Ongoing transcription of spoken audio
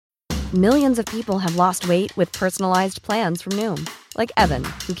Millions of people have lost weight with personalized plans from Noom. Like Evan,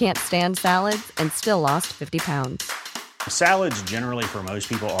 who can't stand salads and still lost 50 pounds. Salads generally for most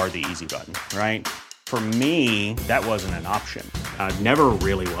people are the easy button, right? For me, that wasn't an option. I never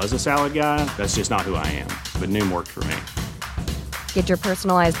really was a salad guy. That's just not who I am. But Noom worked for me. Get your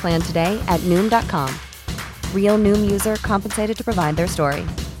personalized plan today at Noom.com. Real Noom user compensated to provide their story.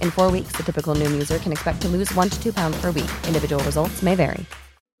 In 4 weeks, the typical Noom user can expect to lose 1 to 2 pounds per week. Individual results may vary.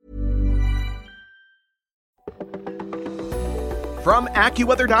 From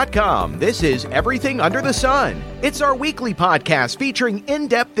AccuWeather.com, this is Everything Under the Sun. It's our weekly podcast featuring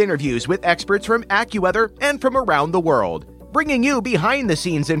in-depth interviews with experts from AccuWeather and from around the world, bringing you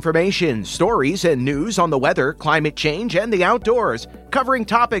behind-the-scenes information, stories, and news on the weather, climate change, and the outdoors, covering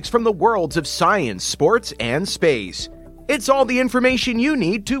topics from the worlds of science, sports, and space. It's all the information you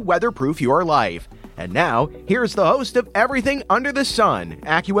need to weatherproof your life. And now, here's the host of Everything Under the Sun,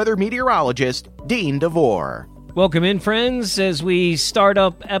 AccuWeather meteorologist Dean DeVore. Welcome in, friends, as we start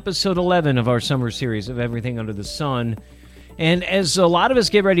up episode 11 of our summer series of Everything Under the Sun. And as a lot of us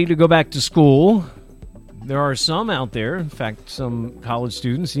get ready to go back to school, there are some out there, in fact, some college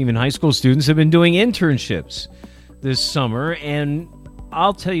students and even high school students have been doing internships this summer. And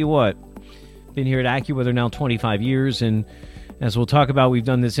I'll tell you what, been here at AccuWeather now 25 years, and as we'll talk about, we've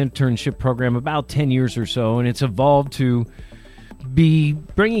done this internship program about 10 years or so, and it's evolved to be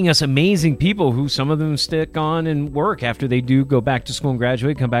bringing us amazing people who some of them stick on and work after they do go back to school and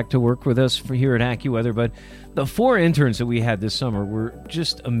graduate, come back to work with us for here at AccuWeather. But the 4 interns that we had this summer were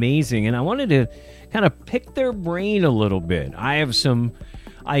just amazing, and I wanted to kind of pick their brain a little bit. I have some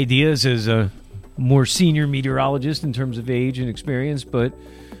ideas as a more senior meteorologist in terms of age and experience, but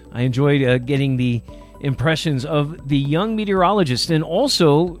I enjoyed getting the impressions of the young meteorologist, and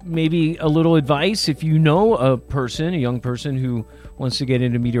also maybe a little advice if you know a young person who wants to get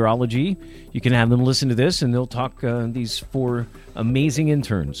into meteorology. You can have them listen to this, and they'll talk. These 4 amazing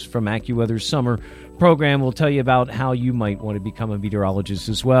interns from AccuWeather's summer program will tell you about how you might want to become a meteorologist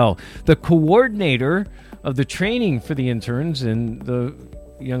as well. The coordinator of the training for the interns and the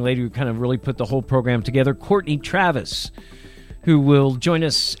young lady who kind of really put the whole program together, Courtney Travis, who will join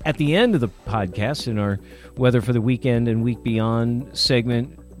us at the end of the podcast in our Weather for the Weekend and Week Beyond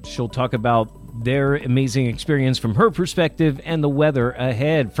segment. She'll talk about their amazing experience from her perspective and the weather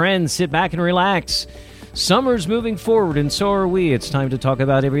ahead. Friends, sit back and relax. Summer's moving forward, and so are we. It's time to talk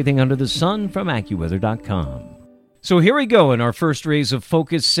about everything under the sun from AccuWeather.com. So here we go in our first Rays of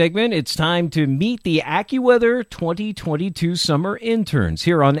Focus segment. It's time to meet the AccuWeather 2022 summer interns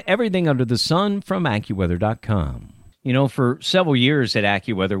here on Everything Under the Sun from AccuWeather.com. You know, for several years at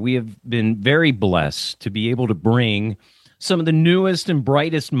AccuWeather, we have been very blessed to be able to bring some of the newest and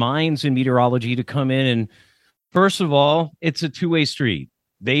brightest minds in meteorology to come in. And first of all, it's a two-way street.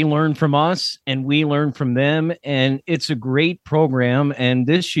 They learn from us and we learn from them. And it's a great program. And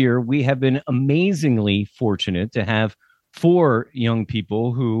this year we have been amazingly fortunate to have 4 young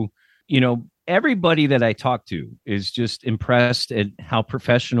people who, you know, everybody that I talk to is just impressed at how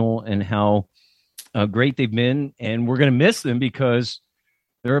professional and how great they've been, and we're going to miss them because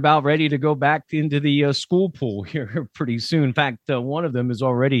they're about ready to go back into the school pool here pretty soon. In fact, one of them has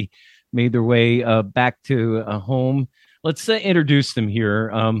already made their way back to home. Let's introduce them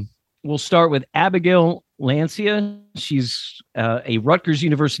here. We'll start with Abigail Lancia. She's a Rutgers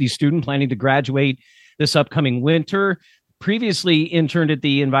University student planning to graduate this upcoming winter. Previously interned at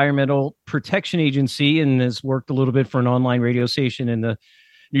the Environmental Protection Agency and has worked a little bit for an online radio station in the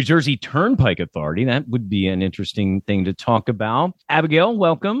New Jersey Turnpike Authority. That would be an interesting thing to talk about. Abigail,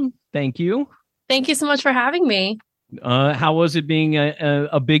 welcome. Thank you. Thank you so much for having me. How was it being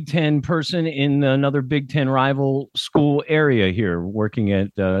a Big Ten person in another Big Ten rival school area here, working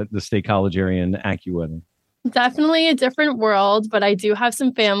at the State College area in AccuWeather? Definitely a different world, but I do have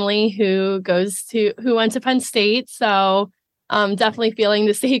some family who went to Penn State. So definitely feeling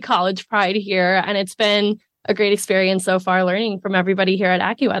the State College pride here. And it's been a great experience so far learning from everybody here at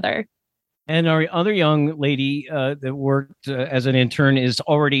AccuWeather. And our other young lady that worked as an intern is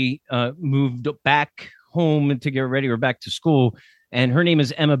already moved back home to get ready or back to school. And her name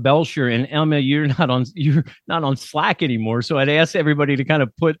is Emma Belcher. And Emma, you're not on Slack anymore. So I'd ask everybody to kind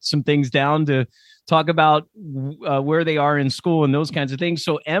of put some things down to talk about where they are in school and those kinds of things.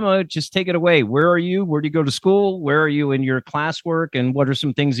 So Emma, just take it away. Where are you? Where do you go to school? Where are you in your classwork? And what are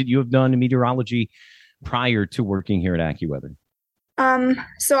some things that you have done in meteorology prior to working here at AccuWeather?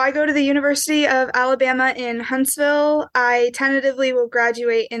 So I go to the University of Alabama in Huntsville. I tentatively will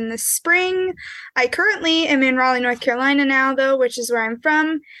graduate in the spring. I currently am in Raleigh, North Carolina now, though, which is where I'm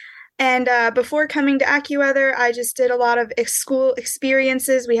from. And before coming to AccuWeather, I just did a lot of school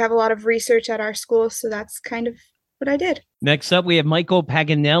experiences. We have a lot of research at our school, so that's kind of what I did. Next up, we have Michael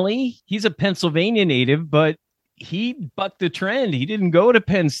Paganelli. He's a Pennsylvania native, but he bucked the trend. He didn't go to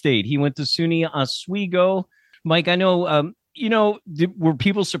Penn State. He went to SUNY Oswego. Mike, I know, were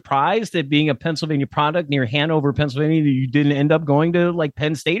people surprised that being a Pennsylvania product near Hanover, Pennsylvania, that you didn't end up going to like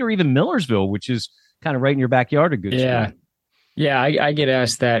Penn State or even Millersville, which is kind of right in your backyard, a good school? Yeah, I get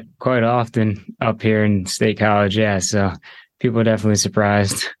asked that quite often up here in State College. Yeah, so people are definitely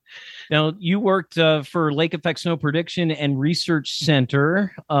surprised. Now, you worked for Lake Effect Snow Prediction and Research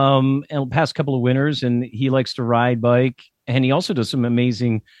Center in the past couple of winters, and he likes to ride bike, and he also does some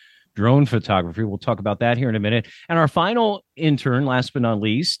amazing drone photography. We'll talk about that here in a minute. And our final intern, last but not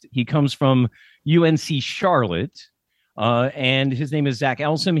least, he comes from UNC Charlotte. And his name is Zach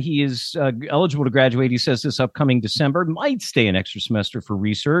Elsom. He is eligible to graduate, he says, this upcoming December. Might stay an extra semester for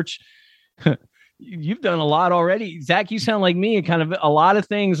research. You've done a lot already. Zach, you sound like me, kind of a lot of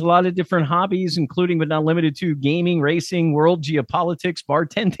things, a lot of different hobbies, including but not limited to gaming, racing, world geopolitics,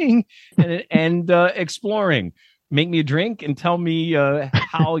 bartending, and exploring. Make me a drink and tell me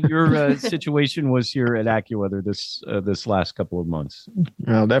how your situation was here at AccuWeather this last couple of months.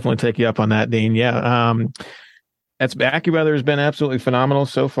 I'll definitely take you up on that, Dean. Yeah. AccuWeather has been absolutely phenomenal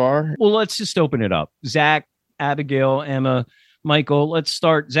so far. Well, let's just open it up. Zach, Abigail, Emma, Michael, let's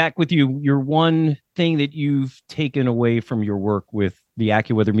start, Zach, with you. Your one thing that you've taken away from your work with the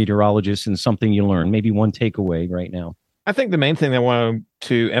AccuWeather meteorologist and something you learned, maybe one takeaway right now. I think the main thing I want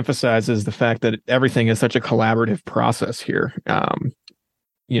to emphasize is the fact that everything is such a collaborative process here.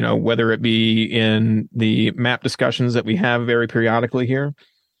 Whether it be in the map discussions that we have very periodically here,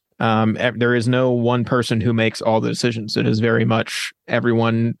 there is no one person who makes all the decisions. It is very much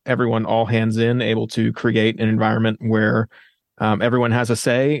everyone all hands in, able to create an environment where everyone has a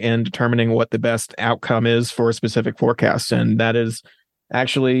say in determining what the best outcome is for a specific forecast. And that is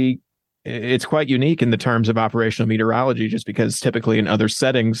actually, it's quite unique in the terms of operational meteorology, just because typically in other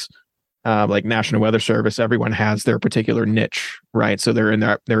settings, like National Weather Service, everyone has their particular niche, right? So they're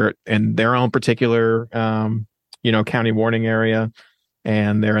in their own particular, county warning area,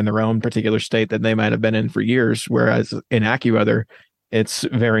 and they're in their own particular state that they might have been in for years. Whereas in AccuWeather, it's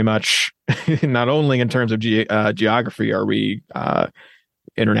very much not only in terms of geography are we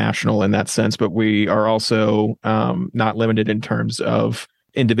international in that sense, but we are also not limited in terms of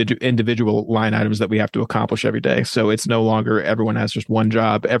individual line items that we have to accomplish every day. So it's no longer everyone has just one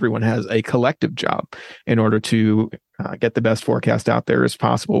job. Everyone has a collective job in order to get the best forecast out there as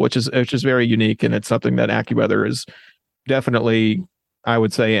possible, which is very unique. And it's something that AccuWeather is definitely, I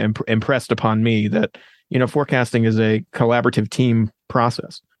would say, impressed upon me, that, forecasting is a collaborative team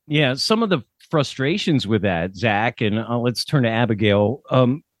process. Yeah. Some of the frustrations with that, Zach, and let's turn to Abigail.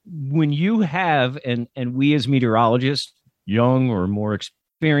 When you have, and we as meteorologists, young or more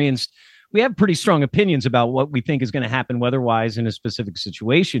experienced, we have pretty strong opinions about what we think is going to happen weather-wise in a specific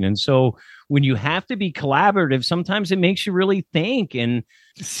situation. And so when you have to be collaborative, sometimes it makes you really think, and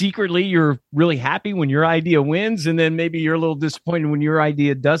secretly you're really happy when your idea wins, and then maybe you're a little disappointed when your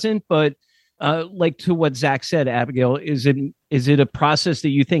idea doesn't. But like to what Zach said, Abigail, is it a process that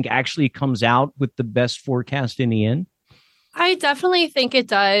you think actually comes out with the best forecast in the end? I definitely think it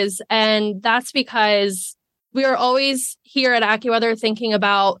does. And that's because we are always here at AccuWeather thinking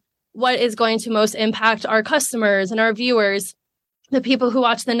about what is going to most impact our customers and our viewers, the people who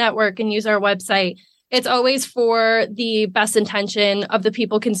watch the network and use our website. It's always for the best intention of the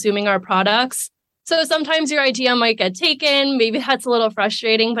people consuming our products. So sometimes your idea might get taken. Maybe that's a little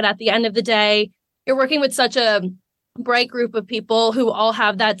frustrating, but at the end of the day, you're working with such a bright group of people who all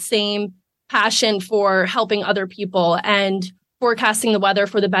have that same passion for helping other people and forecasting the weather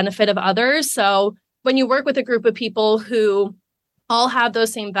for the benefit of others. So when you work with a group of people who all have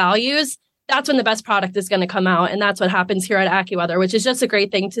those same values, that's when the best product is going to come out. And that's what happens here at AccuWeather, which is just a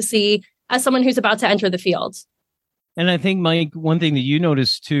great thing to see as someone who's about to enter the field. And I think, Mike, one thing that you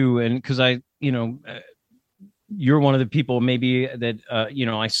noticed too, and because you're one of the people maybe that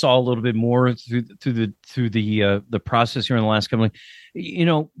I saw a little bit more through the process here in the last couple of,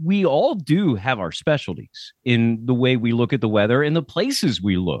 we all do have our specialties in the way we look at the weather and the places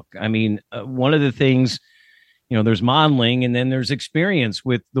we look. I mean, one of the things, there's modeling, and then there's experience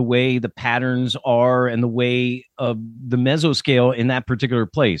with the way the patterns are and the way of the mesoscale in that particular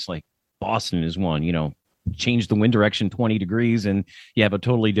place. Like Boston is one, change the wind direction 20 degrees and you have a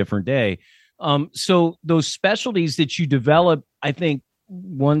totally different day. So those specialties that you develop, I think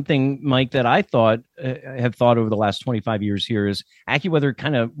one thing, Mike, that I have thought over the last 25 years here is AccuWeather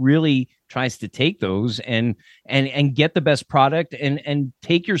kind of really tries to take those and get the best product and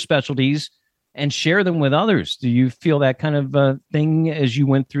take your specialties and share them with others. Do you feel that kind of thing as you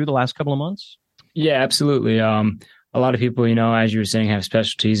went through the last couple of months? Yeah, absolutely. A lot of people, as you were saying, have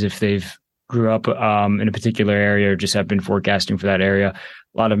specialties if they've grew up in a particular area or just have been forecasting for that area.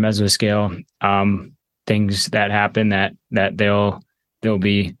 A lot of mesoscale things that happen that they'll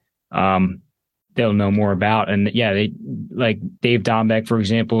know more about. And yeah, they like Dave Dombeck, for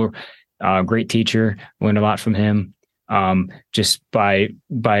example, great teacher, learned a lot from him just by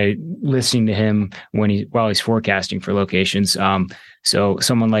listening to him while he's forecasting for locations. So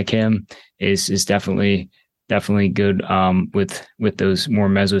someone like him is definitely good with those more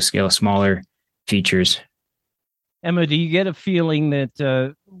mesoscale, smaller features. Emma, do you get a feeling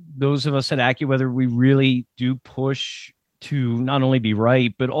that those of us at AccuWeather, we really do push to not only be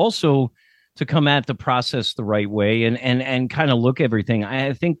right, but also to come at the process the right way and kind of look everything?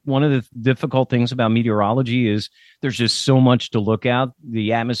 I think one of the difficult things about meteorology is there's just so much to look at.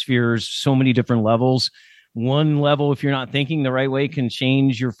 The atmosphere's so many different levels. One level, if you're not thinking the right way, can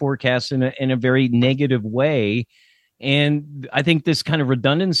change your forecast in a very negative way. And I think this kind of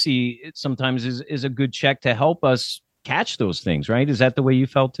redundancy sometimes is a good check to help us catch those things, right? Is that the way you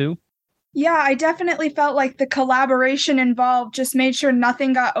felt too? Yeah, I definitely felt like the collaboration involved just made sure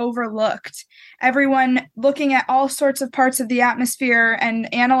nothing got overlooked. Everyone looking at all sorts of parts of the atmosphere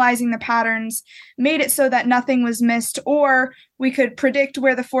and analyzing the patterns made it so that nothing was missed, or we could predict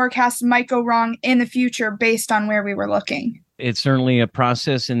where the forecast might go wrong in the future based on where we were looking. It's certainly a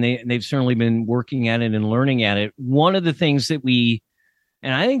process, and they've certainly been working at it and learning at it. One of the things that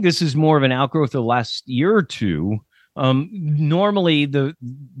and I think this is more of an outgrowth of the last year or two, normally the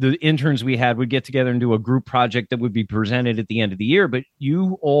interns we had would get together and do a group project that would be presented at the end of the year, but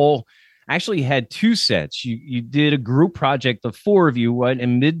you all actually had two sets. You did a group project, the four of you,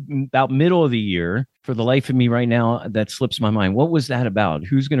 about middle of the year. For the life of me right now, that slips my mind. What was that about?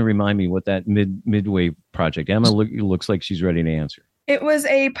 Who's going to remind me what that midway project? Emma looks like she's ready to answer. It was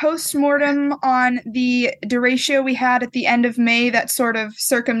a post-mortem on the derecho we had at the end of May that sort of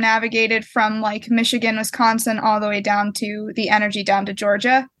circumnavigated from like Michigan, Wisconsin, all the way down to the energy down to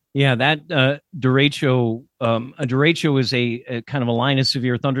Georgia. Yeah, that derecho, a derecho is a kind of a line of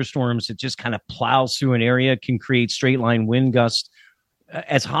severe thunderstorms that just kind of plows through an area, can create straight line wind gusts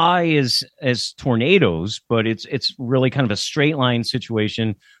as high as tornadoes, but it's really kind of a straight line situation,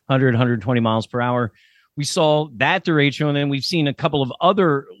 100, 120 miles per hour. We saw that derecho, and then we've seen a couple of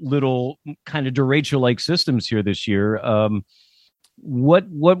other little kind of derecho-like systems here this year. What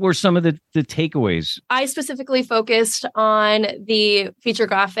were some of the takeaways? I specifically focused on the feature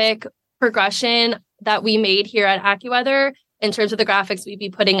graphic progression that we made here at AccuWeather in terms of the graphics we'd be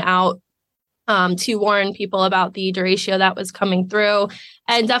putting out to warn people about the derecho that was coming through.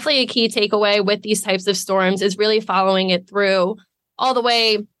 And definitely a key takeaway with these types of storms is really following it through all the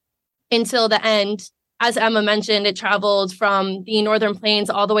way until the end. As Emma mentioned, it traveled from the northern plains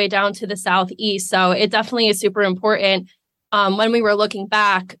all the way down to the southeast. So it definitely is super important when we were looking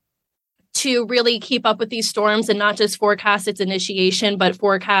back to really keep up with these storms and not just forecast its initiation, but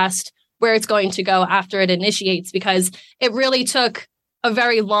forecast where it's going to go after it initiates, because it really took a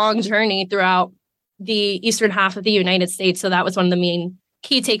very long journey throughout the eastern half of the United States. So that was one of the main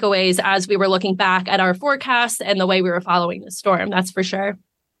key takeaways as we were looking back at our forecast and the way we were following the storm. That's for sure.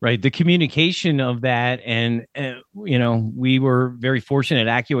 Right. The communication of that. And, we were very fortunate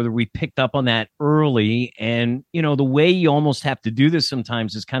at AccuWeather. We picked up on that early. And, the way you almost have to do this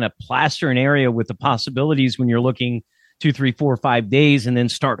sometimes is kind of plaster an area with the possibilities when you're looking 2, 3, 4, 5 days and then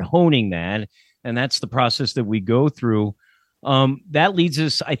start honing that. And that's the process that we go through. That leads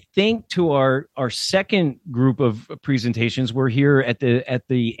us, I think, to our second group of presentations. We're here at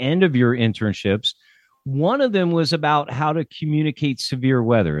the end of your internships. One of them was about how to communicate severe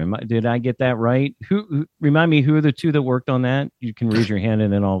weather. Did I get that right? Who remind me, who are the two that worked on that? You can raise your hand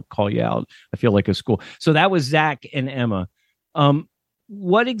and then I'll call you out. I feel like a school. So that was Zach and Emma.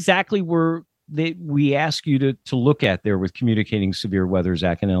 What exactly we asked you to look at there with communicating severe weather,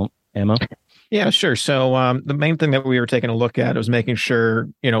 Zach and Emma? Yeah, sure. So the main thing that we were taking a look at was making sure,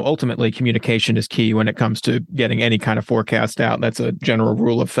 ultimately communication is key when it comes to getting any kind of forecast out. That's a general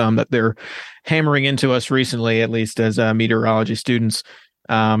rule of thumb that they're hammering into us recently, at least as meteorology students.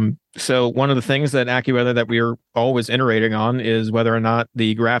 So one of the things that AccuWeather that we are always iterating on is whether or not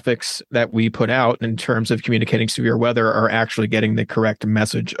the graphics that we put out in terms of communicating severe weather are actually getting the correct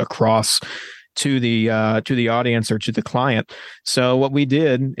message across to the audience or to the client. So what we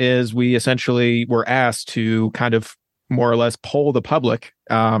did is we essentially were asked to kind of more or less poll the public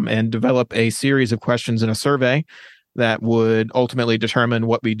and develop a series of questions in a survey that would ultimately determine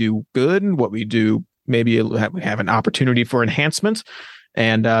what we do good and what we do. Maybe we have an opportunity for enhancement,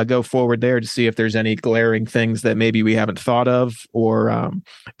 and go forward there to see if there's any glaring things that maybe we haven't thought of, or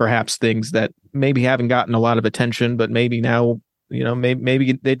perhaps things that maybe haven't gotten a lot of attention, but maybe now,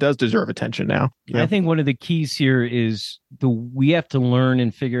 maybe it does deserve attention now. I think one of the keys here is we have to learn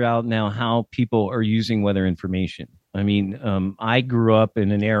and figure out now how people are using weather information. I mean, I grew up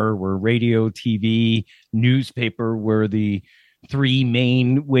in an era where radio, TV, newspaper were the three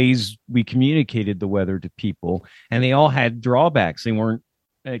main ways we communicated the weather to people, and they all had drawbacks. They weren't,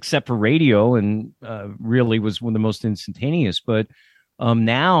 except for radio, and really was one of the most instantaneous. But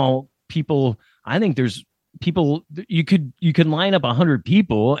now people, I think there's people, you could line up 100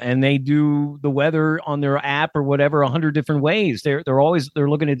 people and they do the weather on their app or whatever 100 different ways. They're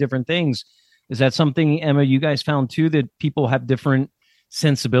looking at different things. Is that something, Emma, you guys found too, that people have different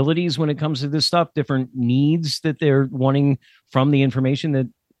sensibilities when it comes to this stuff, different needs that they're wanting from the information that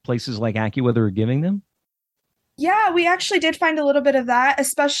places like AccuWeather are giving them? Yeah, we actually did find a little bit of that,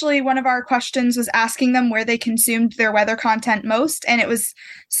 especially one of our questions was asking them where they consumed their weather content most, and it was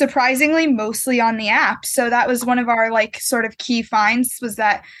surprisingly mostly on the app. So that was one of our sort of key finds, was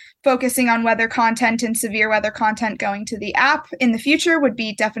that focusing on weather content and severe weather content going to the app in the future would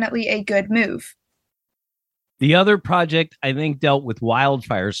be definitely a good move. The other project, I think, dealt with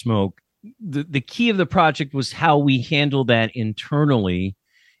wildfire smoke. The key of the project was how we handle that internally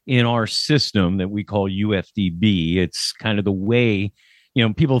in our system that we call UFDB. It's kind of the way,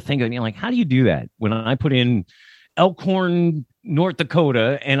 people think of, how do you do that? When I put in Elkhorn, North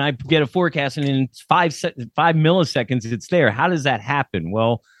Dakota, and I get a forecast, and in 5 milliseconds, it's there. How does that happen?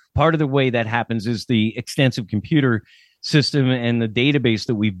 Well, part of the way that happens is the extensive computer system and the database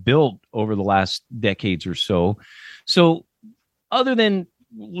that we've built over the last decades or so. So other than,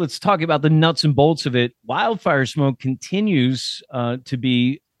 let's talk about the nuts and bolts of it, wildfire smoke continues to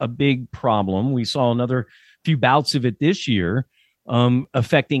be a big problem. We saw another few bouts of it this year,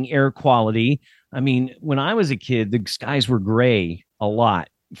 affecting air quality. I mean, when I was a kid, the skies were gray a lot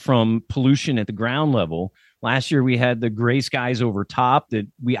from pollution at the ground level. Last year, we had the gray skies over top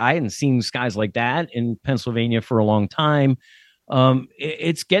I hadn't seen skies like that in Pennsylvania for a long time.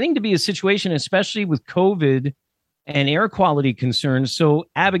 It's getting to be a situation, especially with COVID and air quality concerns. So,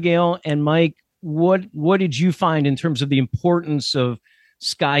 Abigail and Mike, what did you find in terms of the importance of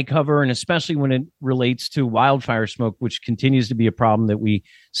sky cover, and especially when it relates to wildfire smoke, which continues to be a problem that we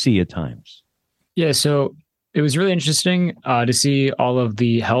see at times? Yeah, so it was really interesting to see all of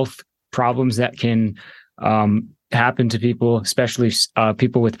the health problems that can happen to people, especially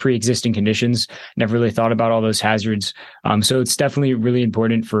people with pre-existing conditions. Never really thought about all those hazards. So it's definitely really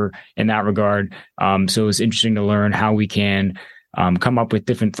important in that regard. So it was interesting to learn how we can come up with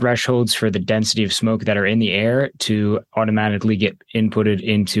different thresholds for the density of smoke that are in the air to automatically get inputted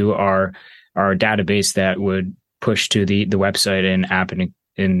into our database that would push to the website and app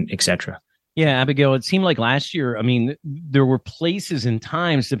and et cetera. Yeah, Abigail, it seemed like last year, I mean, there were places and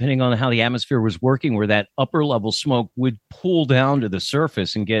times, depending on how the atmosphere was working, where that upper level smoke would pull down to the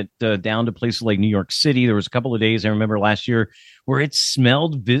surface and get down to places like New York City. There was a couple of days I remember last year where it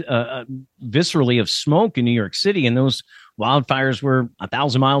smelled viscerally of smoke in New York City, and those wildfires were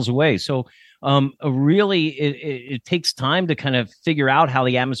 1,000 miles away. So really, it takes time to kind of figure out how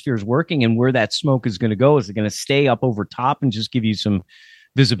the atmosphere is working and where that smoke is going to go. Is it going to stay up over top and just give you some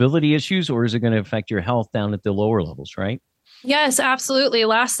visibility issues, or is it going to affect your health down at the lower levels, right? Yes, absolutely.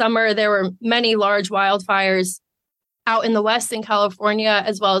 Last summer, there were many large wildfires out in the West in California,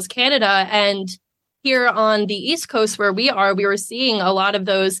 as well as Canada. And here on the East Coast where we were seeing a lot of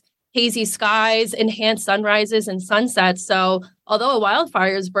those hazy skies, enhanced sunrises and sunsets. So although a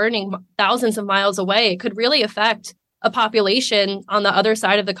wildfire is burning thousands of miles away, it could really affect a population on the other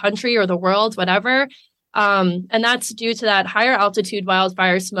side of the country or the world, whatever. And that's due to that higher altitude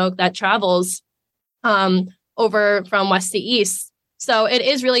wildfire smoke that travels over from west to east. So it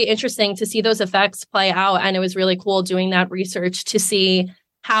is really interesting to see those effects play out. And it was really cool doing that research to see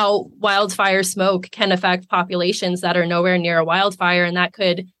how wildfire smoke can affect populations that are nowhere near a wildfire. And that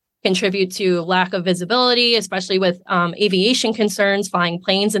could contribute to lack of visibility, especially with aviation concerns, flying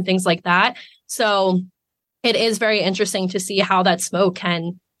planes and things like that. So it is very interesting to see how that smoke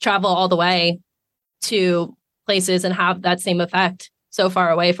can travel all the way to places and have that same effect so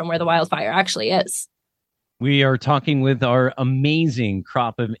far away from where the wildfire actually is. We are talking with our amazing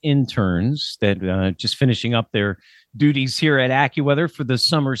crop of interns that just finishing up their duties here at AccuWeather for the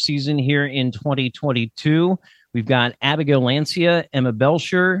summer season here in 2022. We've got Abigail Lancia, Emma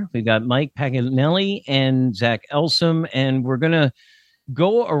Belcher, we've got Mike Paganelli and Zach Elsom, and we're going to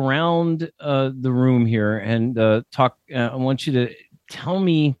go around the room here and talk. I want you to tell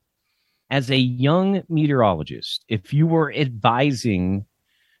me, as a young meteorologist, if you were advising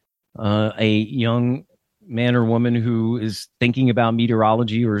a young man or woman who is thinking about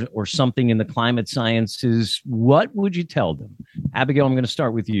meteorology or something in the climate sciences, what would you tell them? Abigail, I'm going to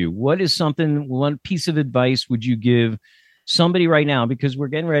start with you. What is one piece of advice would you give somebody right now? Because we're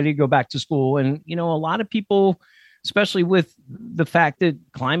getting ready to go back to school. And, a lot of people, especially with the fact that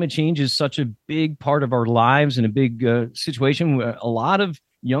climate change is such a big part of our lives and a big situation, a lot of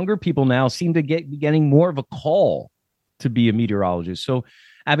younger people now seem to be getting more of a call to be a meteorologist. So,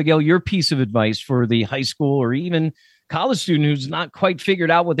 Abigail, your piece of advice for the high school or even college student who's not quite figured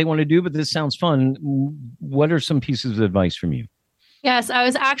out what they want to do, but this sounds fun. What are some pieces of advice from you? Yes, I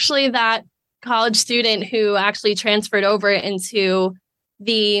was actually that college student who actually transferred over into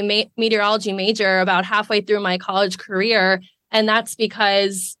the meteorology major about halfway through my college career. And that's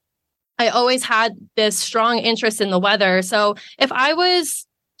because I always had this strong interest in the weather. So if I was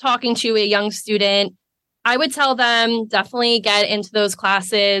talking to a young student, I would tell them definitely get into those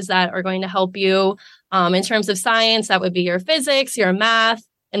classes that are going to help you in terms of science. That would be your physics, your math,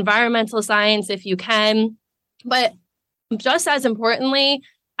 environmental science, if you can. But just as importantly,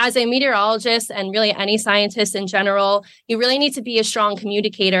 as a meteorologist and really any scientist in general, you really need to be a strong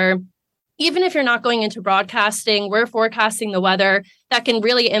communicator. Even if you're not going into broadcasting, we're forecasting the weather that can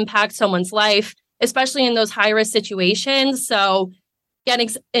really impact someone's life, especially in those high-risk situations. So getting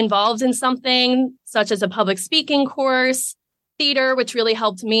involved in something such as a public speaking course, theater, which really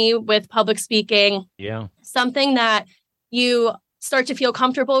helped me with public speaking. Yeah. Something that you start to feel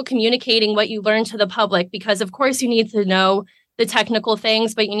comfortable communicating what you learn to the public, because of course you need to know the technical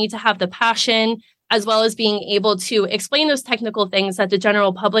things, but you need to have the passion as well as being able to explain those technical things that the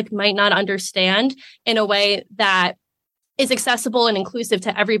general public might not understand in a way that is accessible and inclusive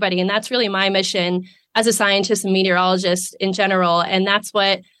to everybody. And that's really my mission as a scientist and meteorologist in general. And that's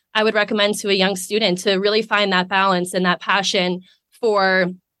what I would recommend to a young student, to really find that balance and that passion for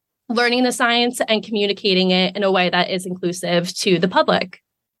learning the science and communicating it in a way that is inclusive to the public.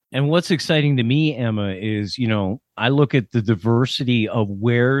 And what's exciting to me, Emma, is, I look at the diversity of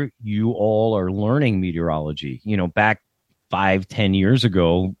where you all are learning meteorology. Back 5-10 years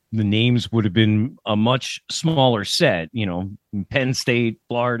ago, the names would have been a much smaller set, Penn State,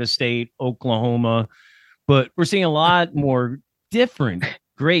 Florida State, Oklahoma. But we're seeing a lot more different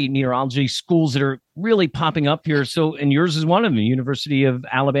great meteorology schools that are really popping up here. So, and yours is one of them, University of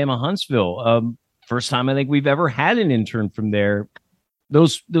Alabama, Huntsville. First time I think we've ever had an intern from there.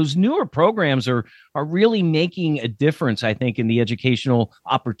 Those newer programs are really making a difference, I think, in the educational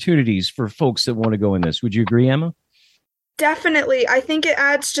opportunities for folks that want to go in this. Would you agree, Emma? Definitely. I think it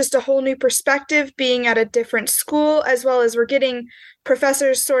adds just a whole new perspective being at a different school, as well as we're getting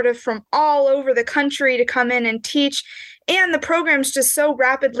professors sort of from all over the country to come in and teach. And the program's just so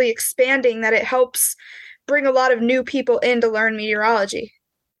rapidly expanding that it helps bring a lot of new people in to learn meteorology.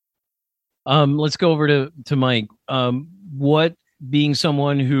 Let's go over to Mike. What, being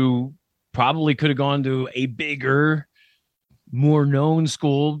someone who probably could have gone to a bigger, more known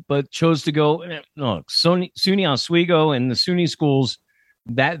school, but chose to go, look, SUNY Oswego and the SUNY schools,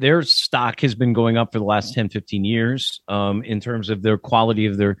 that their stock has been going up for the last 10, 15 years in terms of their quality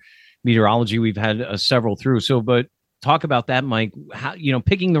of their meteorology. We've had several through. So, but talk about that, Mike. How,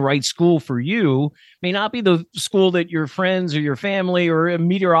 picking the right school for you may not be the school that your friends or your family or a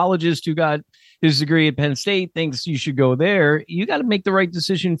meteorologist who got his degree at Penn State thinks you should go there. You got to make the right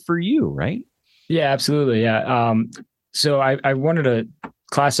decision for you, right? Yeah, absolutely. Yeah. So I wanted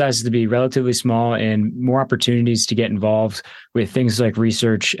class sizes to be relatively small and more opportunities to get involved with things like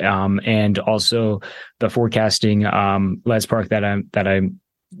research and also the forecasting Les Park that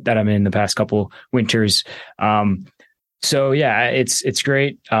I'm in the past couple winters. So yeah, it's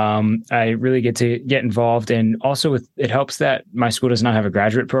great. I really get to get involved, and also it helps that my school does not have a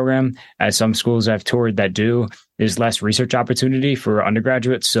graduate program, as some schools I've toured that do. There's less research opportunity for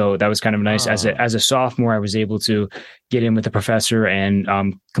undergraduates, so that was kind of nice. As a sophomore, I was able to get in with a professor and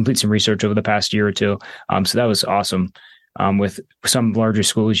complete some research over the past year or two. So that was awesome. With some larger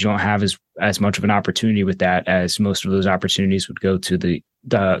schools, you don't have as much of an opportunity with that, as most of those opportunities would go to the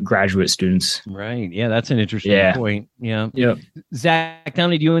graduate students. Right. Yeah, that's an interesting point. Yeah. Yeah. Zach,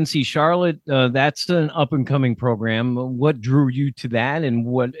 down at UNC Charlotte, that's an up and coming program. What drew you to that, and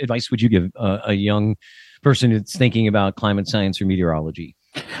what advice would you give a young person that's thinking about climate science or meteorology?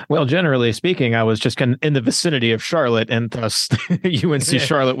 Well, generally speaking, I was just in the vicinity of Charlotte, and thus UNC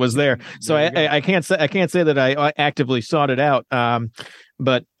Charlotte was there. So I can't say that I actively sought it out.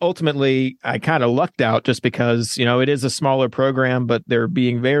 But ultimately, I kind of lucked out just because, it is a smaller program, but they're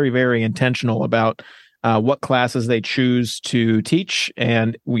being very, very intentional about what classes they choose to teach.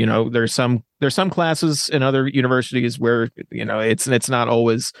 And, there's some classes in other universities where, it's not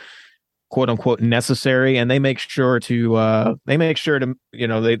always quote unquote necessary, and they make sure to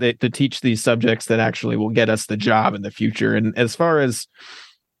to teach these subjects that actually will get us the job in the future. And as far as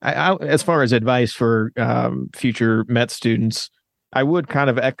advice for future Met students, I would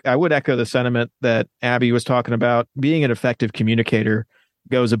echo the sentiment that Abby was talking about. Being an effective communicator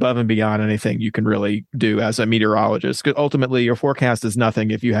goes above and beyond anything you can really do as a meteorologist. 'Cause ultimately, your forecast is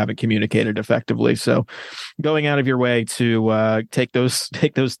nothing if you haven't communicated effectively. So, going out of your way to take those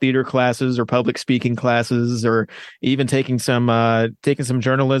theater classes or public speaking classes, or even taking some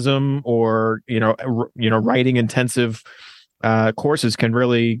journalism or writing intensive courses can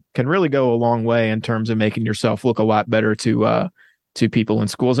really go a long way in terms of making yourself look a lot better to people in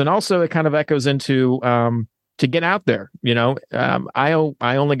schools. And also, it kind of echoes into to get out there. I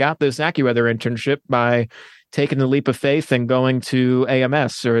only got this AccuWeather internship by taking the leap of faith and going to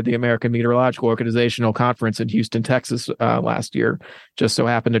AMS, or the American Meteorological Organizational Conference in Houston, Texas last year. Just so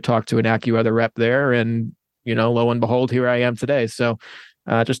happened to talk to an AccuWeather rep there, and lo and behold, here I am today. So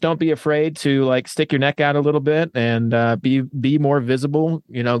just don't be afraid to stick your neck out a little bit and be more visible.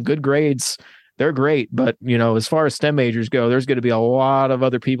 Good grades, they're great, but as far as STEM majors go, there's going to be a lot of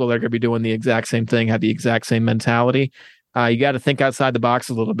other people that are going to be doing the exact same thing, have the exact same mentality. You got to think outside the box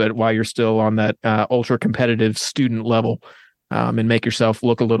a little bit while you're still on that ultra competitive student level, and make yourself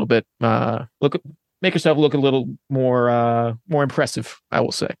look a little bit make yourself look a little more impressive, I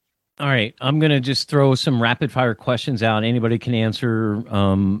will say. All right, I'm going to just throw some rapid fire questions out. Anybody can answer.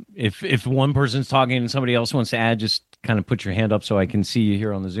 If one person's talking and somebody else wants to add, just kind of put your hand up so I can see you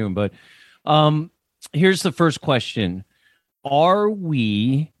here on the Zoom. But here's the first question. Are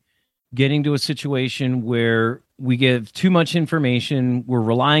we getting to a situation where we give too much information, we're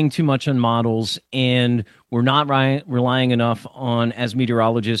relying too much on models, and we're not relying enough on, as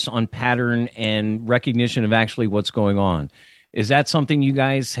meteorologists, on pattern and recognition of actually what's going on? Is that something you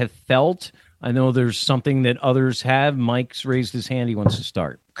guys have felt? I know there's something that others have. Mike's raised his hand. He wants to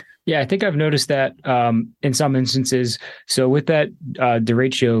start. Yeah, I think I've noticed that in some instances. So with that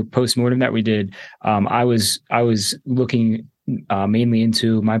derecho postmortem that we did, I was looking mainly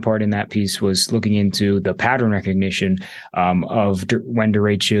into, my part in that piece was looking into the pattern recognition of when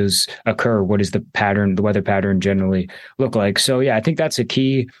derechos occur. What does the weather pattern generally look like? So yeah, I think that's a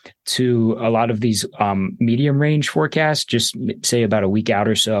key to a lot of these medium range forecasts, just say about a week out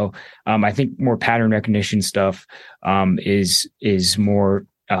or so. I think more pattern recognition stuff is more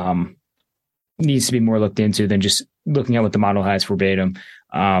needs to be more looked into than just looking at what the model has verbatim.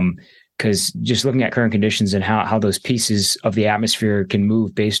 Because just looking at current conditions and how those pieces of the atmosphere can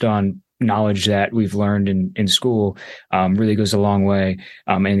move based on knowledge that we've learned in school really goes a long way.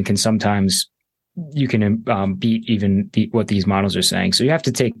 And can sometimes you can beat what these models are saying. So you have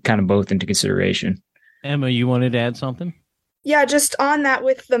to take kind of both into consideration. Emma, you wanted to add something? Yeah, just on that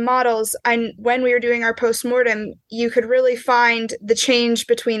with the models, when we were doing our postmortem, you could really find the change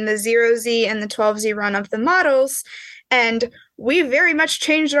between the 0Z and the 12Z run of the models. And we very much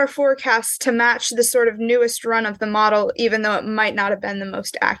changed our forecasts to match the sort of newest run of the model, even though it might not have been the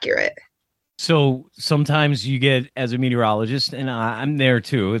most accurate. So sometimes you get, as a meteorologist, and I'm there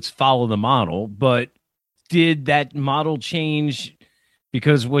too, it's follow the model, but did that model change?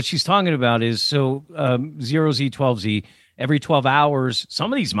 Because what she's talking about is, 0Z, 12Z, every 12 hours,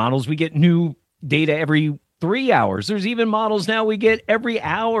 some of these models, we get new data every 3 hours. There's even models now we get every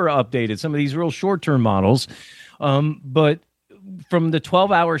hour updated, some of these real short-term models. But from the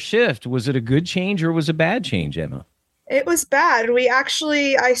 12-hour shift, was it a good change or was it a bad change, Emma? It was bad.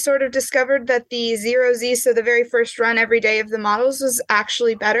 I sort of discovered that the 0Z, so the very first run every day of the models, was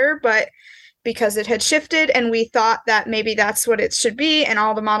actually better, but because it had shifted and we thought that maybe that's what it should be and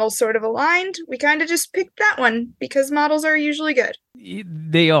all the models sort of aligned, we kind of just picked that one because models are usually good.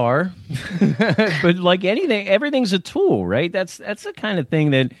 They are. But like anything, everything's a tool, right? That's the kind of thing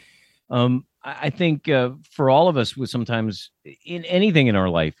that I think for all of us, with sometimes in anything in our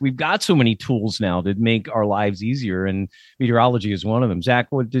life, we've got so many tools now that make our lives easier, and meteorology is one of them. Zach,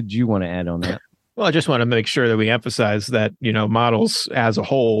 what did you want to add on that? Well, I just want to make sure that we emphasize that, models as a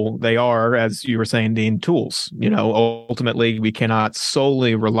whole, they are, as you were saying, Dean, tools. Ultimately, we cannot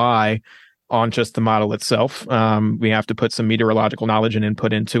solely rely on just the model itself. We have to put some meteorological knowledge and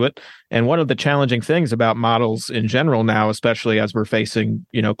input into it. And one of the challenging things about models in general now, especially as we're facing,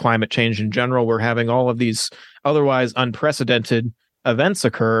 climate change in general, we're having all of these otherwise unprecedented events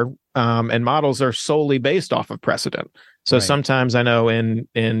occur, and models are solely based off of precedent. So sometimes I know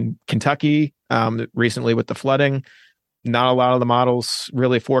in Kentucky, recently with the flooding, not a lot of the models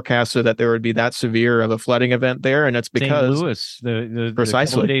really forecasted that there would be that severe of a flooding event there, and it's because St. Louis, the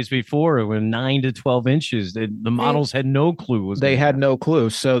precisely couple of days before, when 9 to 12 inches, the models had no clue. They had no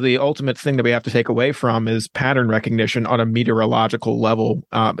clue. So the ultimate thing that we have to take away from is pattern recognition on a meteorological level,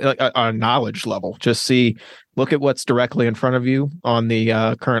 on a knowledge level. Just look at what's directly in front of you on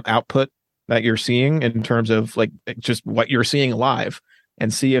the current output that you're seeing in terms of like just what you're seeing live,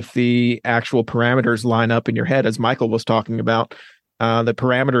 and see if the actual parameters line up in your head, as Michael was talking about. The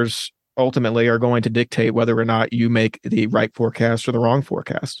parameters ultimately are going to dictate whether or not you make the right forecast or the wrong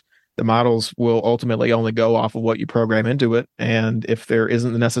forecast. The models will ultimately only go off of what you program into it. And if there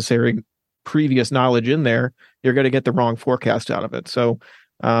isn't the necessary previous knowledge in there, you're going to get the wrong forecast out of it. So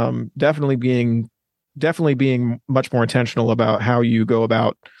definitely being much more intentional about how you go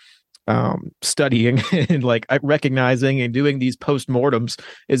about studying and like recognizing and doing these postmortems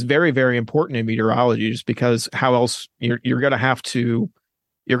is very, very important in meteorology, just because how else you're going to have to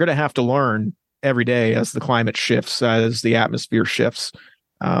learn every day as the climate shifts, as the atmosphere shifts.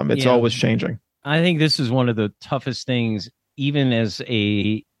 It's always changing. I think this is one of the toughest things, even as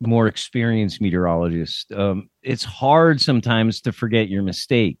a more experienced meteorologist. It's hard sometimes to forget your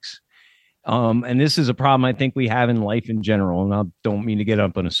mistakes. And this is a problem I think we have in life in general. And I don't mean to get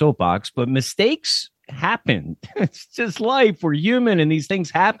up on a soapbox, but mistakes happen. It's just life. We're human and these things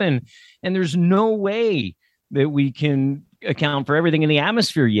happen. And there's no way that we can account for everything in the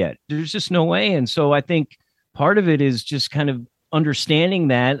atmosphere yet. There's just no way. And so I think part of it is just kind of understanding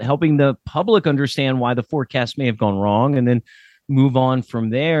that, helping the public understand why the forecast may have gone wrong, and then move on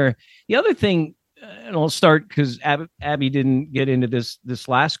from there. The other thing, and I'll start because Abby didn't get into this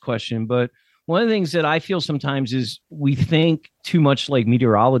last question, but one of the things that I feel sometimes is we think too much like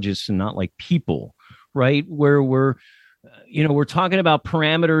meteorologists and not like people, right? Where we're talking about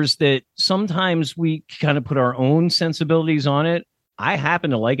parameters that sometimes we kind of put our own sensibilities on it. I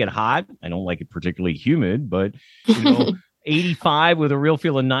happen to like it hot. I don't like it particularly humid, but 85 with a real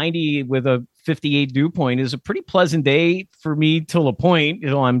feel of 90 with a 58 dew point is a pretty pleasant day for me till a point.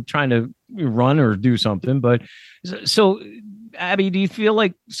 I'm trying to run or do something. But so, Abby, do you feel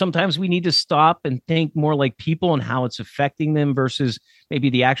like sometimes we need to stop and think more like people and how it's affecting them versus maybe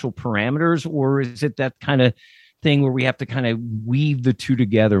the actual parameters? Or is it that kind of thing where we have to kind of weave the two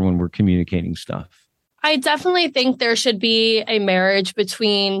together when we're communicating stuff? I definitely think there should be a marriage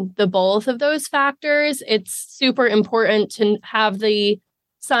between the both of those factors. It's super important to have the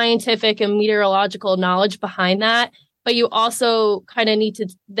scientific and meteorological knowledge behind that. But you also kind of need to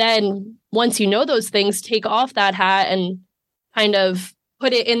then, once you know those things, take off that hat and kind of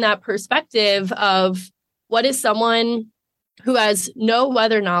put it in that perspective of what is someone who has no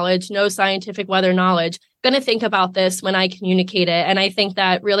weather knowledge, no scientific weather knowledge, going to think about this when I communicate it. And I think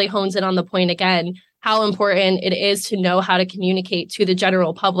that really hones in on the point again, how important it is to know how to communicate to the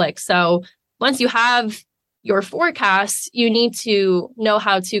general public. So once you have your forecast, you need to know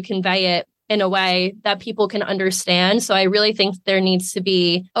how to convey it in a way that people can understand. So I really think there needs to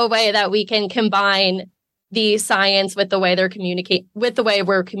be a way that we can combine the science with the way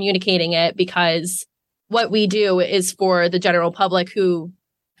we're communicating it, because what we do is for the general public who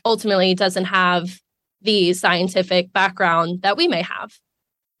ultimately doesn't have the scientific background that we may have.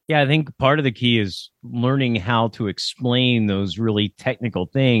 Yeah, I think part of the key is learning how to explain those really technical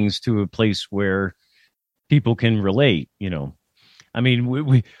things to a place where people can relate. I mean,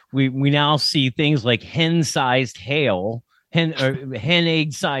 we now see things like hen-sized hail, hen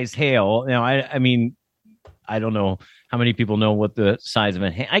egg-sized hail. Now, I mean, I don't know how many people know what the size of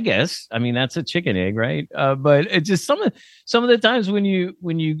a hen. I guess, I mean, that's a chicken egg, right? But it's just some of the times when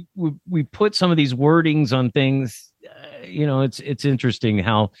we put some of these wordings on things, it's interesting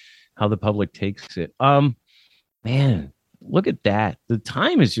how the public takes it. Man, look at that. The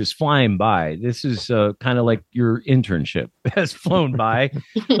time is just flying by. This is kind of like your internship has flown by.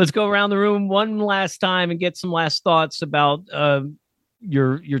 Let's go around the room one last time and get some last thoughts about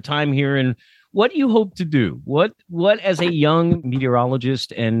your time here. And what do you hope to do? What as a young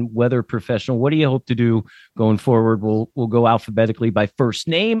meteorologist and weather professional, what do you hope to do going forward? We'll go alphabetically by first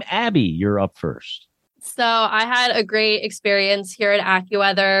name. Abby, you're up first. So I had a great experience here at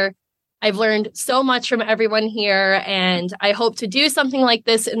AccuWeather. I've learned so much from everyone here, and I hope to do something like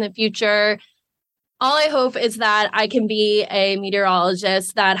this in the future. all I hope is that I can be a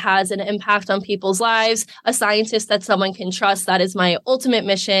meteorologist that has an impact on people's lives, a scientist that someone can trust. That is my ultimate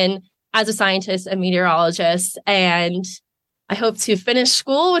mission as a scientist and meteorologist. And I hope to finish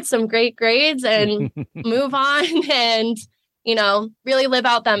school with some great grades and move on and, really live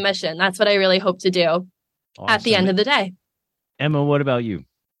out that mission. That's what I really hope to do at the end of the day. Emma, what about you?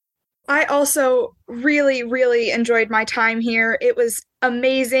 I also really, really enjoyed my time here. It was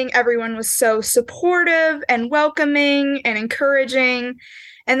amazing. Everyone was so supportive and welcoming and encouraging.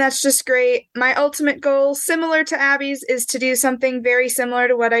 And that's just great. My ultimate goal, similar to Abby's, is to do something very similar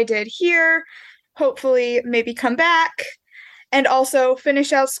to what I did here. Hopefully, maybe come back and also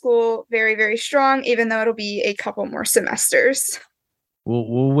finish out school very, very strong, even though it'll be a couple more semesters.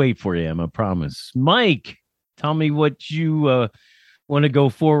 We'll wait for you, Emma, promise. Mike, tell me what you want to go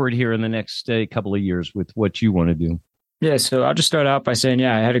forward here in the next couple of years with what you want to do. Yeah, so I'll just start out by saying,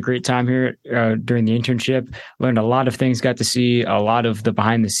 I had a great time here during the internship. Learned a lot of things, got to see a lot of the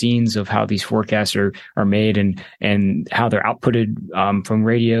behind the scenes of how these forecasts are made and how they're outputted from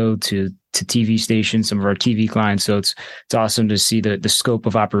radio to TV stations, some of our TV clients. So it's awesome to see the scope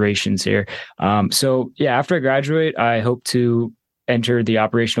of operations here. So after I graduate, I hope to enter the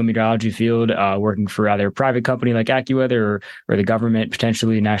operational meteorology field, working for either a private company like AccuWeather or the government,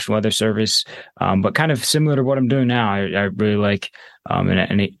 potentially National Weather Service, but kind of similar to what I'm doing now. I really like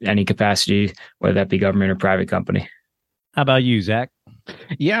in any capacity, whether that be government or private company. How about you, Zach?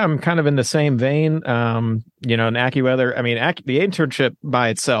 Yeah, I'm kind of in the same vein. In AccuWeather, the internship by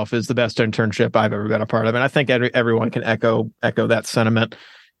itself is the best internship I've ever been a part of. And I think everyone can echo that sentiment.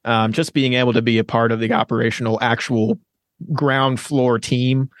 Just being able to be a part of the operational, actual ground floor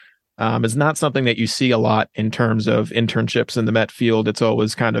team is not something that you see a lot in terms of internships in the Met field. It's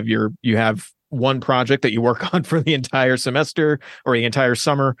always kind of you have one project that you work on for the entire semester or the entire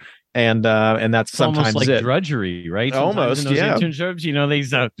summer. And that's sometimes almost like drudgery, right? Almost,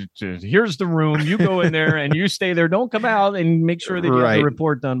 internships, here's the room. You go in there and you stay there. Don't come out, and make sure that you have the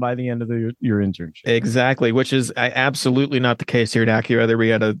report done by the end of your internship. Exactly, which is absolutely not the case here at AccuWeather. We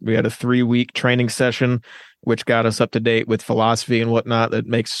had a 3-week training session, which got us up to date with philosophy and whatnot. That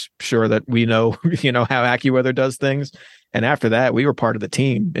makes sure that we know, how AccuWeather does things. And after that, we were part of the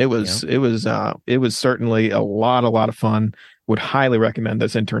team. It was certainly a lot of fun. Would highly recommend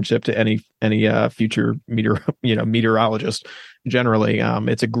this internship to any future meteorologist. Generally,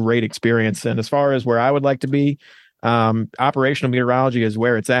 it's a great experience. And as far as where I would like to be, operational meteorology is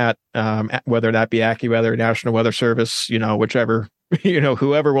where it's at. Whether that be AccuWeather, National Weather Service, whichever,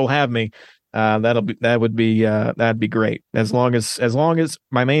 whoever will have me, that'd be great. As long as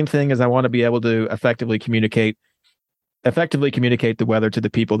my main thing is I want to be able to effectively communicate the weather to the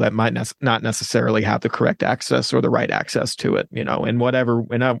people that might not necessarily have the correct access or the right access to it, in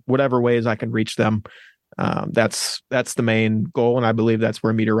whatever ways I can reach them. That's the main goal. And I believe that's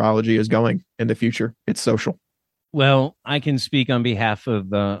where meteorology is going in the future. It's social. Well, I can speak on behalf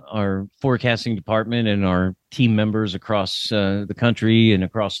of our forecasting department and our team members across the country and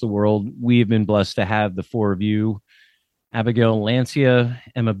across the world. We have been blessed to have the four of you, Abigail Lancia,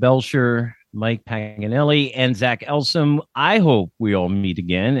 Emma Belcher, Mike Paganelli, and Zach Elsom. I hope we all meet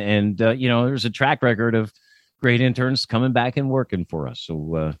again. And, there's a track record of great interns coming back and working for us.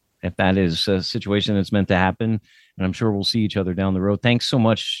 So if that is a situation that's meant to happen, and I'm sure we'll see each other down the road. Thanks so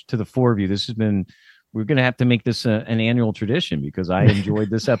much to the four of you. We're going to have to make this an annual tradition, because I enjoyed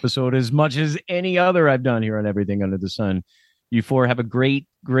this episode as much as any other I've done here on Everything Under the Sun. You four have a great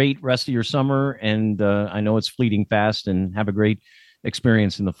rest of your summer. And I know it's fleeting fast, and have a great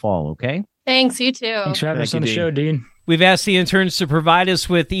experience in the fall. Okay. Thanks, you too. Thanks for having us on the show, Dean. We've asked the interns to provide us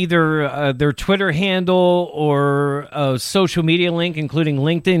with either their Twitter handle or a social media link, including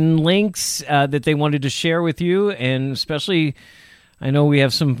LinkedIn links that they wanted to share with you. And especially, I know we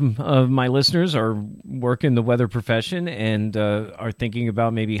have some of my listeners are work in the weather profession and are thinking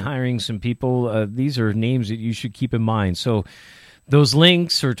about maybe hiring some people. These are names that you should keep in mind. So those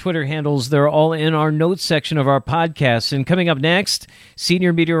links or Twitter handles, they're all in our notes section of our podcast. And coming up next,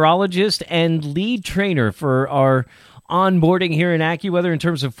 senior meteorologist and lead trainer for our onboarding here in AccuWeather in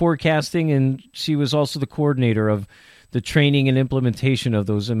terms of forecasting. And she was also the coordinator of the training and implementation of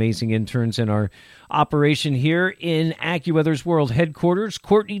those amazing interns in our operation here in AccuWeather's World Headquarters.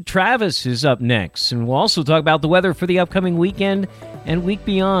 Courtney Travis is up next. And we'll also talk about the weather for the upcoming weekend and week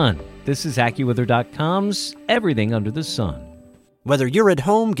beyond. This is AccuWeather.com's Everything Under the Sun. Whether you're at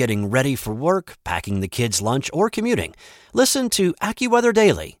home getting ready for work, packing the kids' lunch, or commuting, listen to AccuWeather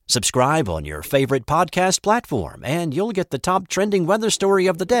Daily. Subscribe on your favorite podcast platform, and you'll get the top trending weather story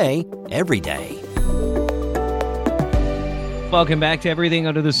of the day every day. Welcome back to Everything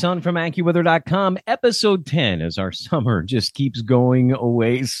Under the Sun from AccuWeather.com, episode 10, as our summer just keeps going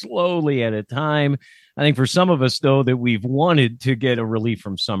away slowly at a time. I think for some of us, though, that we've wanted to get a relief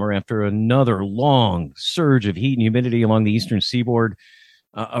from summer after another long surge of heat and humidity along the eastern seaboard,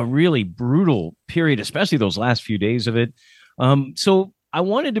 a really brutal period, especially those last few days of it. So I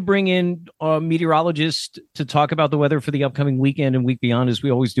wanted to bring in a meteorologist to talk about the weather for the upcoming weekend and week beyond, as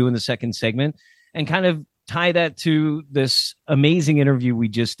we always do in the second segment, and kind of tie that to this amazing interview we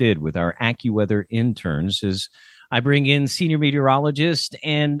just did with our AccuWeather interns. As I bring in senior meteorologist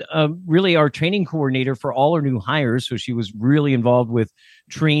and really our training coordinator for all our new hires. So she was really involved with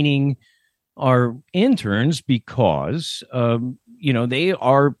training our interns because, they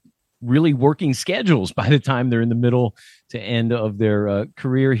are really working schedules by the time they're in the middle to end of their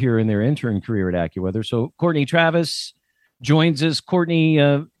career here in their intern career at AccuWeather. So Courtney Travis joins us. Courtney,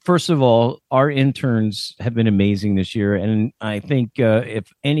 first of all, our interns have been amazing this year. And I think if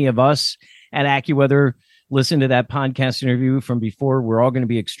any of us at AccuWeather listen to that podcast interview from before, we're all going to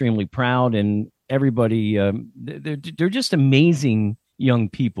be extremely proud. And everybody, they're just amazing young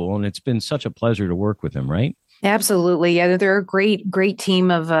people. And it's been such a pleasure to work with them, right? Absolutely. Yeah, they're a great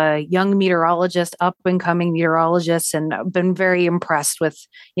team of young meteorologists, up and coming meteorologists, and I've been very impressed with,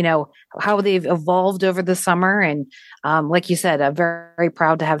 how they've evolved over the summer. And like you said, I'm very, very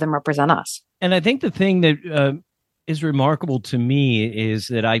proud to have them represent us. And I think the thing that is remarkable to me is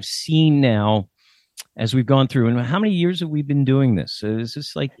that I've seen now, as we've gone through, and how many years have we been doing this? Is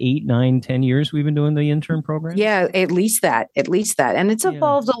this like 8, 9, 10 years we've been doing the intern program? Yeah, at least that. And it's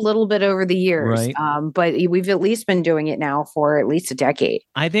evolved a little bit over the years, right. But we've at least been doing it now for at least a decade.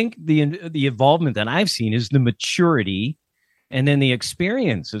 I think the involvement that I've seen is the maturity and then the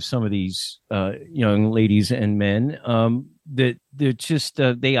experience of some of these young ladies and men that they're just,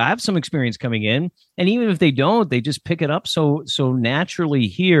 they have some experience coming in. And even if they don't, they just pick it up so naturally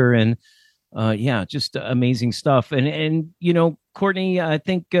here. And just amazing stuff. And Courtney, I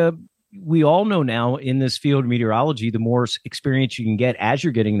think we all know now in this field of meteorology, the more experience you can get as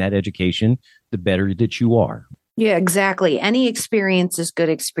you're getting that education, the better that you are. Yeah, exactly. Any experience is good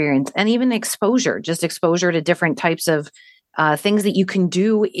experience. And even exposure to different types of things that you can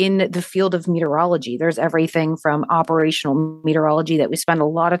do in the field of meteorology. There's everything from operational meteorology that we spend a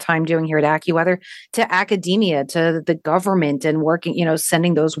lot of time doing here at AccuWeather to academia, to the government and working,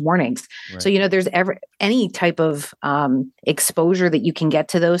 sending those warnings. Right. So, there's any type of exposure that you can get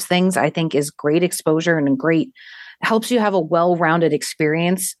to those things, I think is great exposure and helps you have a well-rounded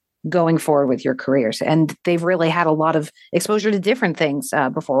experience going forward with your careers. And they've really had a lot of exposure to different things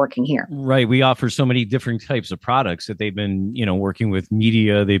before working here. Right. We offer so many different types of products that they've been, working with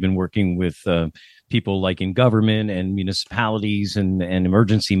media. They've been working with people like in government and municipalities and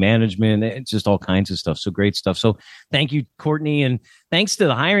emergency management. It's just all kinds of stuff. So great stuff. So thank you, Courtney. And thanks to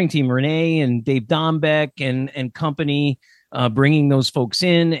the hiring team, Renee and Dave Dombeck and company, bringing those folks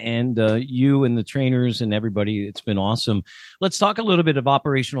in, and you and the trainers and everybody. It's been awesome. Let's talk a little bit of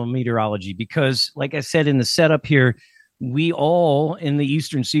operational meteorology, because like I said in the setup here, we all in the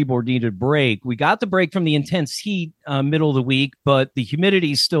eastern seaboard needed a break. We got the break from the intense heat middle of the week, but the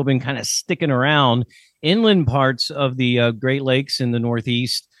humidity's still been kind of sticking around. Inland parts of the Great Lakes in the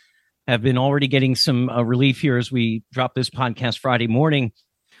Northeast have been already getting some relief here as we drop this podcast Friday morning.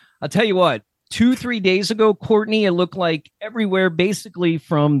 I'll tell you what, 2-3 days ago, Courtney, it looked like everywhere, basically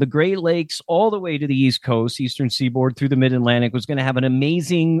from the Great Lakes all the way to the East Coast, Eastern Seaboard through the Mid-Atlantic, was going to have an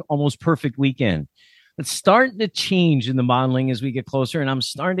amazing, almost perfect weekend. It's starting to change in the modeling as we get closer, and I'm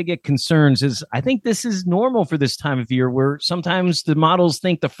starting to get concerns. I think this is normal for this time of year, where sometimes the models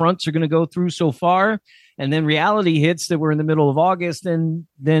think the fronts are going to go through so far, and then reality hits that we're in the middle of August, and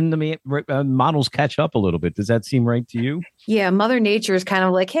then the models catch up a little bit. Does that seem right to you? Yeah, Mother Nature is kind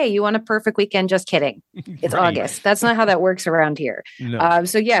of like, hey, you want a perfect weekend? Just kidding. It's right. August. That's not how that works around here. No.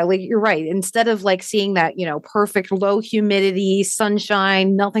 So yeah, like you're right. Instead of like seeing that, perfect low humidity,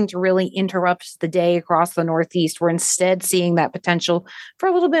 sunshine, nothing to really interrupt the day across the Northeast, we're instead seeing that potential for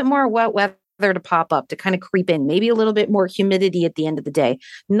a little bit more wet weather to pop up, to kind of creep in, maybe a little bit more humidity at the end of the day.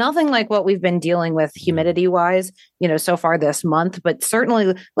 Nothing like what we've been dealing with humidity wise, so far this month, but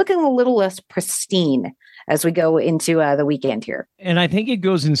certainly looking a little less pristine as we go into the weekend here. And I think it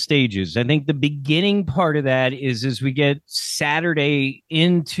goes in stages. I think the beginning part of that is as we get Saturday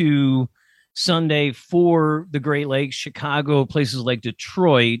into Sunday for the Great Lakes, Chicago, places like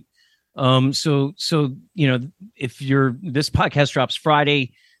Detroit. So if this podcast drops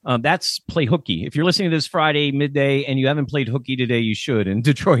Friday, that's play hooky. If you're listening to this Friday midday and you haven't played hooky today, you should in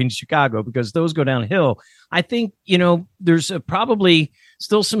Detroit and Chicago, because those go downhill. I think, there's probably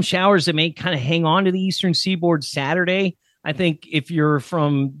still some showers that may kind of hang on to the eastern seaboard Saturday, I think if you're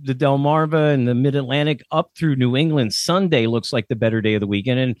from the Delmarva and the Mid-Atlantic up through New England, Sunday looks like the better day of the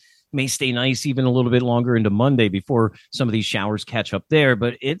weekend and may stay nice even a little bit longer into Monday before some of these showers catch up there.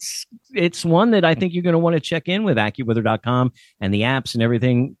 But it's one that I think you're going to want to check in with AccuWeather.com and the apps and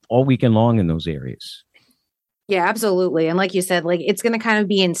everything all weekend long in those areas. Yeah, absolutely. And like you said, like it's going to kind of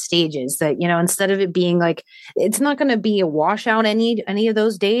be in stages that, instead of it being like, it's not going to be a washout any of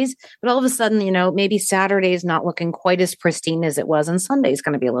those days, but all of a sudden, maybe Saturday is not looking quite as pristine as it was, and Sunday is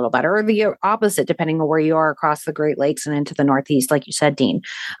going to be a little better, or the opposite, depending on where you are across the Great Lakes and into the Northeast, like you said, Dean.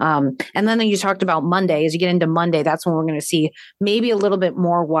 And then you talked about Monday. As you get into Monday, that's when we're going to see maybe a little bit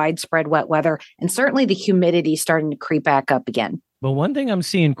more widespread wet weather, and certainly the humidity starting to creep back up again. But one thing I'm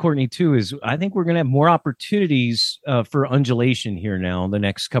seeing, Courtney, too, is I think we're going to have more opportunities for undulation here now the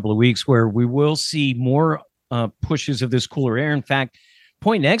next couple of weeks, where we will see more pushes of this cooler air. In fact,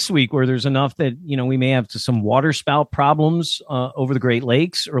 point next week where there's enough that, we may have some water spout problems over the Great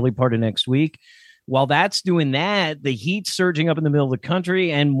Lakes early part of next week. While that's doing that, the heat's surging up in the middle of the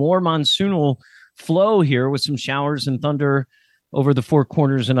country and more monsoonal flow here with some showers and thunder over the Four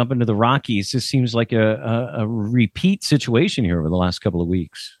Corners and up into the Rockies. This seems like a repeat situation here over the last couple of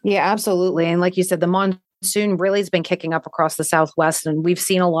weeks. Yeah, absolutely. And like you said, the monsoon really has been kicking up across the Southwest, and we've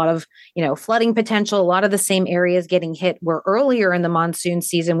seen a lot of, flooding potential, a lot of the same areas getting hit where earlier in the monsoon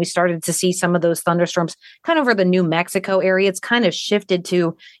season, we started to see some of those thunderstorms kind of over the New Mexico area. It's kind of shifted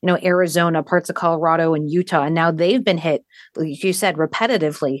to, Arizona, parts of Colorado and Utah. And now they've been hit, like you said,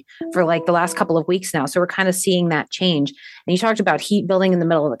 repetitively for like the last couple of weeks now. So we're kind of seeing that change. And you talked about heat building in the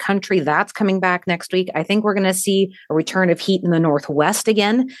middle of the country. That's coming back next week. I think we're going to see a return of heat in the Northwest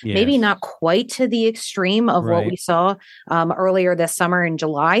again, Yes. Maybe not quite to the extreme of what we saw earlier this summer in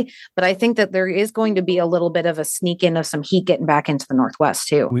July. But I think that there is going to be a little bit of a sneak in of some heat getting back into the Northwest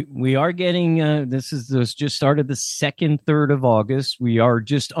too. We are getting, this just started the 2nd, 3rd of August. We are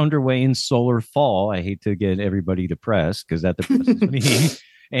just underway in solar fall. I hate to get everybody depressed because that depresses me.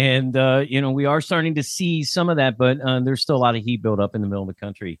 And, we are starting to see some of that, but there's still a lot of heat built up in the middle of the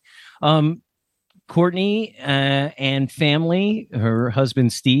country. Courtney and family, her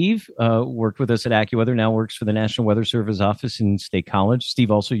husband, Steve, worked with us at AccuWeather, now works for the National Weather Service office in State College. Steve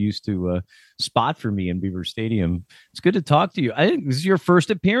also used to spot for me in Beaver Stadium. It's good to talk to you. I think this is your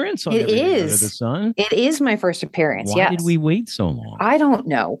first appearance on Everything Under the Sun. It is my first appearance, Why did we wait so long? I don't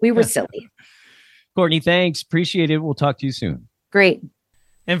know. We were silly. Courtney, thanks. Appreciate it. We'll talk to you soon. Great.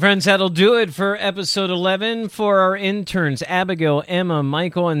 And friends, that'll do it for episode 11. For our interns, Abigail, Emma,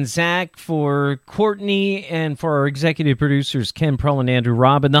 Michael, and Zach, for Courtney, and for our executive producers, Ken Pearl and Andrew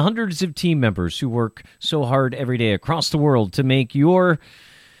Robb, and the hundreds of team members who work so hard every day across the world to make your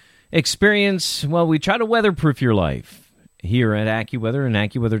experience, well, we try to weatherproof your life here at AccuWeather and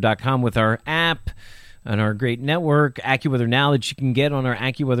AccuWeather.com with our app and our great network, AccuWeather Now, that you can get on our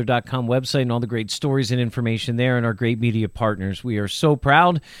AccuWeather.com website, and all the great stories and information there, and our great media partners. We are so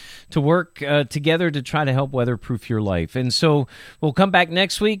proud to work together to try to help weatherproof your life. And so we'll come back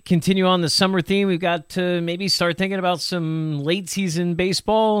next week, continue on the summer theme. We've got to maybe start thinking about some late season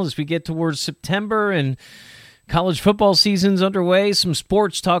baseball as we get towards September, and college football season's underway. Some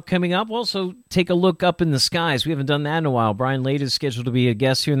sports talk coming up. We'll also take a look up in the skies. We haven't done that in a while. Brian Lade is scheduled to be a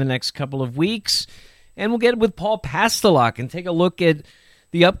guest here in the next couple of weeks. And we'll get with Paul Pastelok and take a look at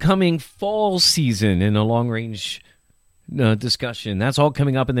the upcoming fall season in a long-range discussion. That's all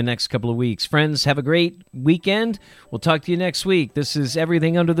coming up in the next couple of weeks. Friends, have a great weekend. We'll talk to you next week. This is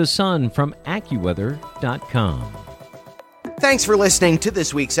Everything Under the Sun from AccuWeather.com. Thanks for listening to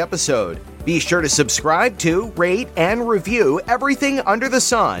this week's episode. Be sure to subscribe to, rate, and review Everything Under the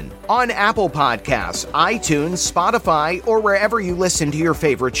Sun on Apple Podcasts, iTunes, Spotify, or wherever you listen to your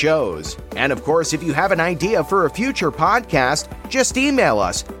favorite shows. And of course, if you have an idea for a future podcast, just email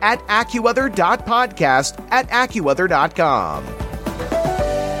us at AccuWeather.podcast@AccuWeather.com.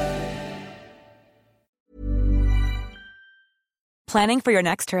 Planning for your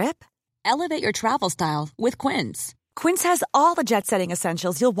next trip? Elevate your travel style with Quince. Quince has all the jet-setting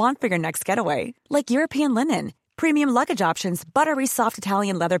essentials you'll want for your next getaway, like European linen, premium luggage options, buttery soft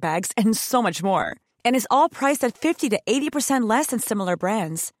Italian leather bags, and so much more. And is all priced at 50 to 80% less than similar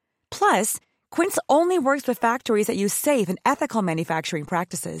brands. Plus, Quince only works with factories that use safe and ethical manufacturing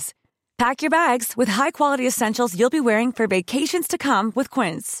practices. Pack your bags with high-quality essentials you'll be wearing for vacations to come with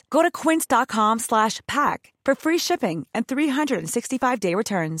Quince. Go to quince.com/pack for free shipping and 365-day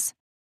returns.